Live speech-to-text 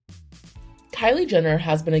Kylie Jenner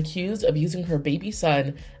has been accused of using her baby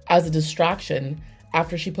son as a distraction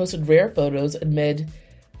after she posted rare photos amid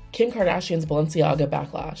Kim Kardashian's Balenciaga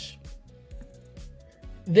backlash.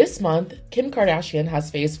 This month, Kim Kardashian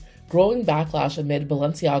has faced growing backlash amid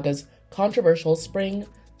Balenciaga's controversial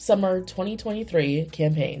Spring/Summer 2023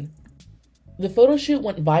 campaign. The photo shoot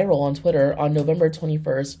went viral on Twitter on November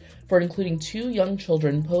 21st for including two young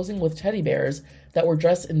children posing with teddy bears that were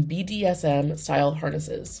dressed in BDSM-style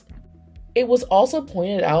harnesses. It was also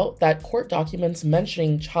pointed out that court documents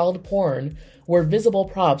mentioning child porn were visible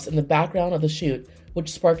props in the background of the shoot,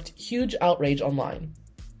 which sparked huge outrage online.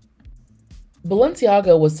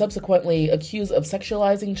 Balenciaga was subsequently accused of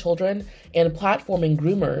sexualizing children and platforming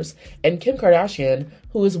groomers, and Kim Kardashian,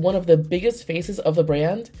 who is one of the biggest faces of the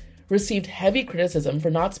brand, received heavy criticism for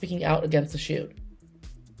not speaking out against the shoot.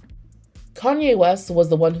 Kanye West was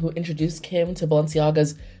the one who introduced Kim to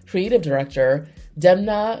Balenciaga's creative director,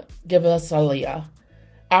 Demna Gvasalia,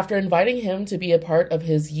 after inviting him to be a part of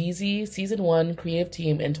his Yeezy Season 1 creative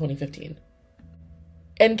team in 2015.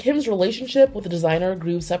 And Kim's relationship with the designer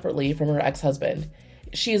grew separately from her ex-husband.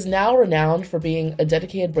 She is now renowned for being a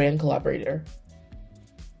dedicated brand collaborator.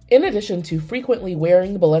 In addition to frequently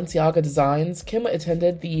wearing Balenciaga designs, Kim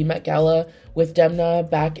attended the Met Gala with Demna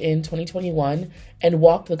back in 2021 and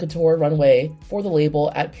walked the couture runway for the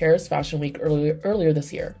label at Paris Fashion Week earlier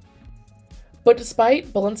this year. But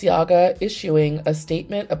despite Balenciaga issuing a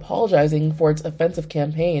statement apologizing for its offensive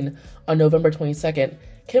campaign on November 22nd,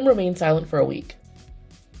 Kim remained silent for a week.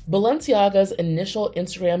 Balenciaga's initial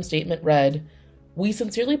Instagram statement read, "We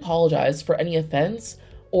sincerely apologize for any offense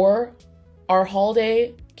or our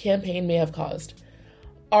holiday campaign may have caused.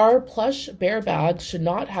 Our plush bear bags should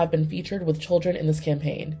not have been featured with children in this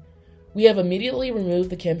campaign. We have immediately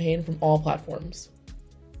removed the campaign from all platforms."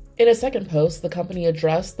 In a second post, the company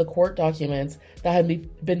addressed the court documents that had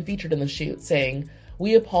been featured in the shoot, saying,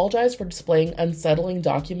 "We apologize for displaying unsettling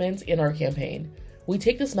documents in our campaign. We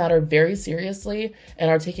take this matter very seriously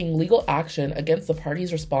and are taking legal action against the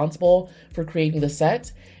parties responsible for creating the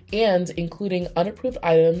set and including unapproved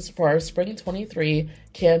items for our Spring 23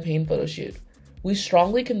 campaign photo shoot. We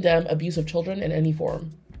strongly condemn abuse of children in any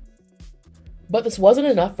form." But this wasn't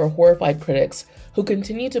enough for horrified critics who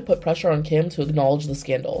continue to put pressure on Kim to acknowledge the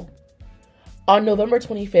scandal. On November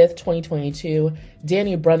 25th, 2022,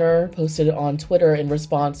 Danny Brenner posted on Twitter in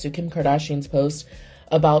response to Kim Kardashian's post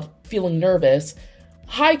about feeling nervous,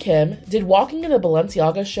 "Hi Kim, did walking in a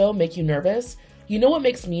Balenciaga show make you nervous? You know what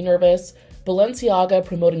makes me nervous? Balenciaga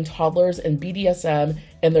promoting toddlers and BDSM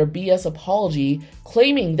and their BS apology,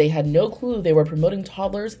 claiming they had no clue they were promoting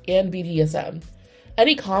toddlers and BDSM.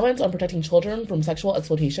 Any comments on protecting children from sexual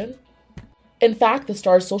exploitation?" In fact, the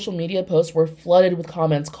star's social media posts were flooded with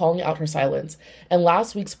comments calling out her silence, and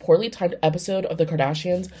last week's poorly timed episode of The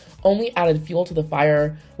Kardashians only added fuel to the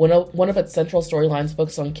fire when one of its central storylines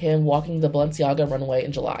focused on Kim walking the Balenciaga runway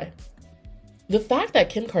in July. The fact that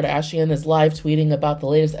Kim Kardashian is live tweeting about the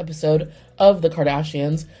latest episode of The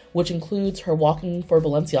Kardashians, which includes her walking for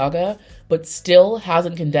Balenciaga, but still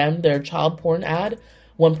hasn't condemned their child porn ad,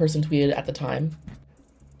 one person tweeted at the time.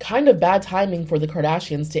 Kind of bad timing for the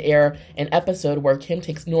Kardashians to air an episode where Kim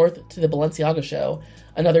takes North to the Balenciaga show,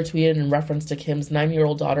 another tweeted in reference to Kim's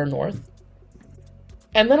 9-year-old daughter, North.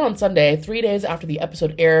 And then on Sunday, 3 days after the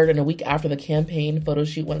episode aired and a week after the campaign photo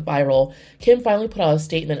shoot went viral, Kim finally put out a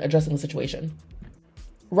statement addressing the situation.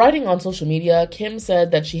 Writing on social media, Kim said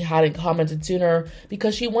that she hadn't commented sooner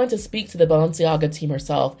because she wanted to speak to the Balenciaga team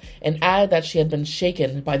herself and added that she had been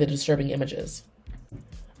shaken by the disturbing images.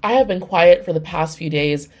 "I have been quiet for the past few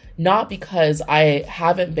days, not because I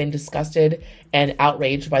haven't been disgusted and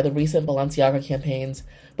outraged by the recent Balenciaga campaigns,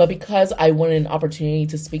 but because I wanted an opportunity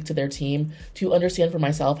to speak to their team to understand for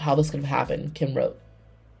myself how this could have happened," Kim wrote.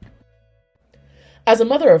 "As a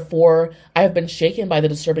mother of 4, I have been shaken by the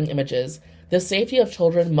disturbing images. The safety of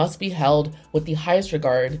children must be held with the highest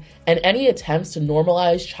regard, and any attempts to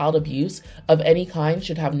normalize child abuse of any kind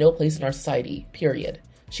should have no place in our society, period,"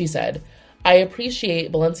 she said. "I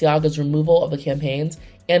appreciate Balenciaga's removal of the campaigns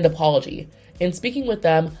and apology. In speaking with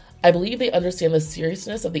them, I believe they understand the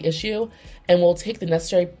seriousness of the issue and will take the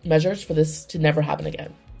necessary measures for this to never happen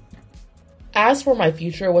again. As for my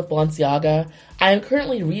future with Balenciaga, I am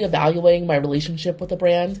currently reevaluating my relationship with the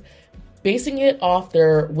brand, basing it off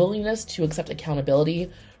their willingness to accept accountability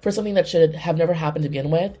for something that should have never happened to begin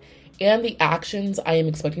with, and the actions I am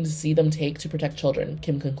expecting to see them take to protect children,"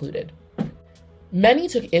 Kim concluded. Many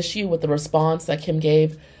took issue with the response that Kim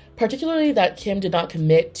gave, particularly that Kim did not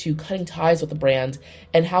commit to cutting ties with the brand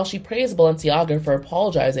and how she praised Balenciaga for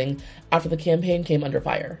apologizing after the campaign came under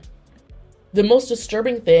fire. The most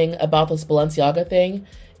disturbing thing about this Balenciaga thing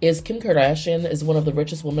is Kim Kardashian is one of the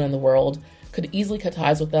richest women in the world, could easily cut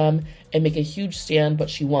ties with them and make a huge stand, but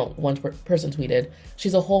she won't, one person tweeted.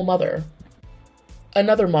 She's a whole mother.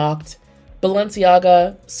 Another mocked,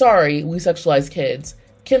 Balenciaga, sorry, we sexualize kids.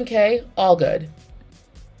 Kim K, all good.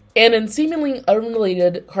 And in seemingly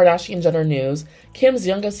unrelated Kardashian-Jenner news, Kim's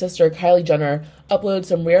youngest sister, Kylie Jenner, uploaded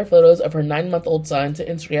some rare photos of her 9-month-old son to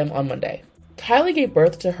Instagram on Monday. Kylie gave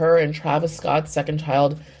birth to her and Travis Scott's second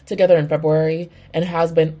child together in February and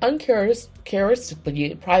has been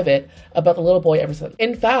uncharacteristically private about the little boy ever since.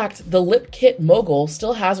 In fact, the lip kit mogul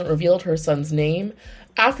still hasn't revealed her son's name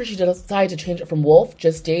after she decided to change it from Wolf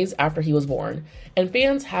just days after he was born, and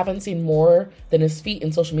fans haven't seen more than his feet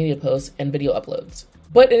in social media posts and video uploads.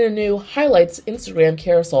 But in a new highlights Instagram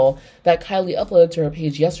carousel that Kylie uploaded to her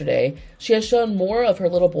page yesterday, she has shown more of her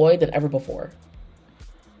little boy than ever before.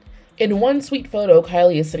 In one sweet photo,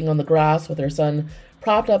 Kylie is sitting on the grass with her son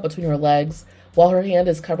propped up between her legs, while her hand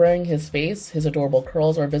is covering his face. His adorable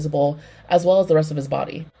curls are visible, as well as the rest of his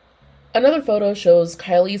body. Another photo shows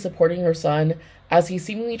Kylie supporting her son as he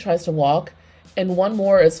seemingly tries to walk, and one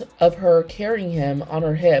more is of her carrying him on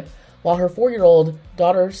her hip, while her 4-year-old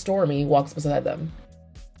daughter Stormy walks beside them.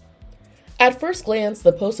 At first glance,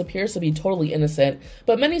 the post appears to be totally innocent,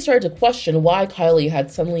 but many started to question why Kylie had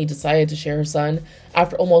suddenly decided to share her son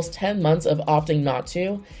after almost 10 months of opting not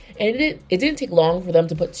to, and it didn't take long for them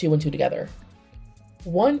to put 2 and 2 together.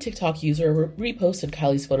 One TikTok user reposted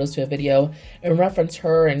Kylie's photos to a video and referenced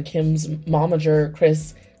her and Kim's momager,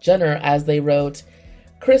 Kris Jenner, as they wrote,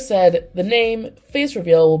 Kris said, "The name, face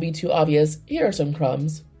reveal will be too obvious, here are some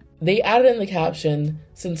crumbs." They added in the caption,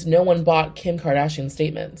 since no one bought Kim Kardashian's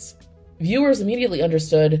statements. Viewers immediately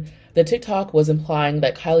understood that TikTok was implying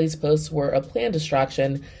that Kylie's posts were a planned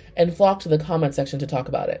distraction and flocked to the comment section to talk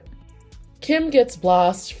about it. Kim gets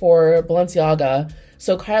blasted for Balenciaga,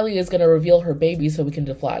 so Kylie is going to reveal her baby so we can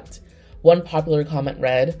deflect. One popular comment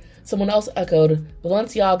read, someone else echoed,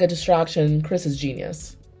 Balenciaga distraction, Kris is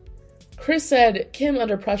genius. Kris said, Kim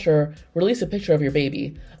under pressure, release a picture of your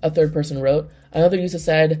baby, a third person wrote. Another user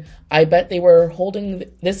said, I bet they were holding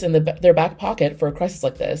this in their back pocket for a crisis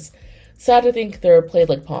like this. Sad to think they're played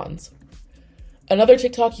like pawns. Another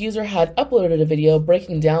TikTok user had uploaded a video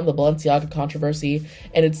breaking down the Balenciaga controversy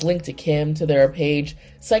and its link to Kim to their page,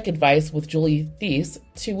 Psych Advice with Julie Thies,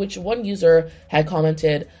 to which one user had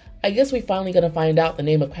commented, I guess we finally gonna find out the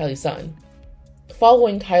name of Kylie's son.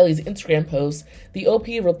 Following Kylie's Instagram post, the OP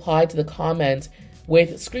replied to the comment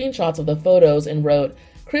with screenshots of the photos and wrote,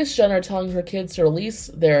 Kris Jenner telling her kids to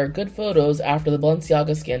release their good photos after the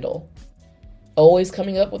Balenciaga scandal. Always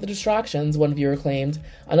coming up with the distractions, one viewer claimed.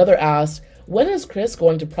 Another asked, when is Kris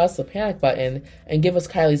going to press the panic button and give us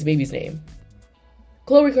Kylie's baby's name?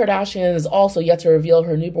 Khloe Kardashian is also yet to reveal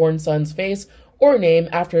her newborn son's face or name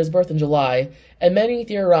after his birth in July, and many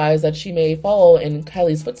theorize that she may follow in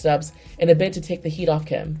Kylie's footsteps in a bid to take the heat off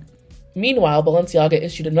Kim. Meanwhile, Balenciaga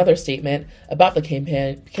issued another statement about the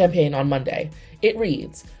campaign on Monday. It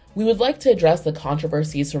reads, we would like to address the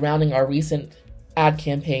controversy surrounding our recent ad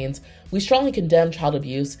campaigns. We strongly condemn child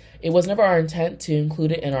abuse. It was never our intent to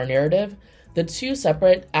include it in our narrative. The 2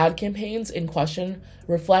 separate ad campaigns in question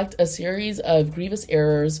reflect a series of grievous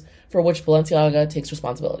errors for which Balenciaga takes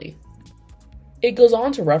responsibility. It goes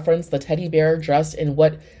on to reference the teddy bear dressed in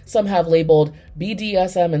what some have labeled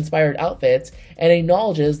BDSM-inspired outfits and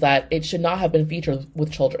acknowledges that it should not have been featured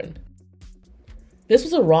with children. This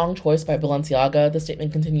was a wrong choice by Balenciaga, the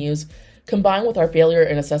statement continues. Combined with our failure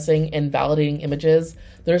in assessing and validating images,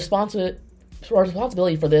 the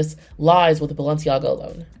responsibility for this lies with Balenciaga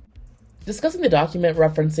alone. Discussing the document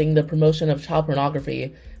referencing the promotion of child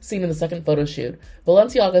pornography seen in the second photo shoot,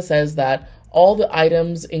 Balenciaga says that all the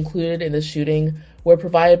items included in this shooting were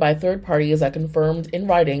provided by third parties that confirmed in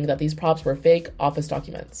writing that these props were fake office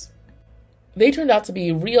documents. They turned out to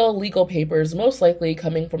be real legal papers, most likely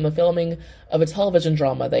coming from the filming of a television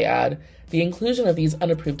drama, they add. The inclusion of these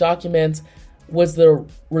unapproved documents was the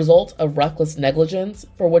result of reckless negligence,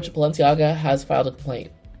 for which Balenciaga has filed a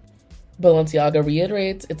complaint. Balenciaga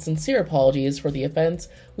reiterates its sincere apologies for the offense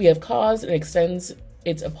we have caused and extends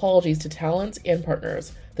its apologies to talent and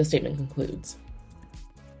partners, the statement concludes.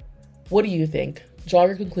 What do you think? Draw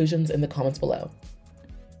your conclusions in the comments below.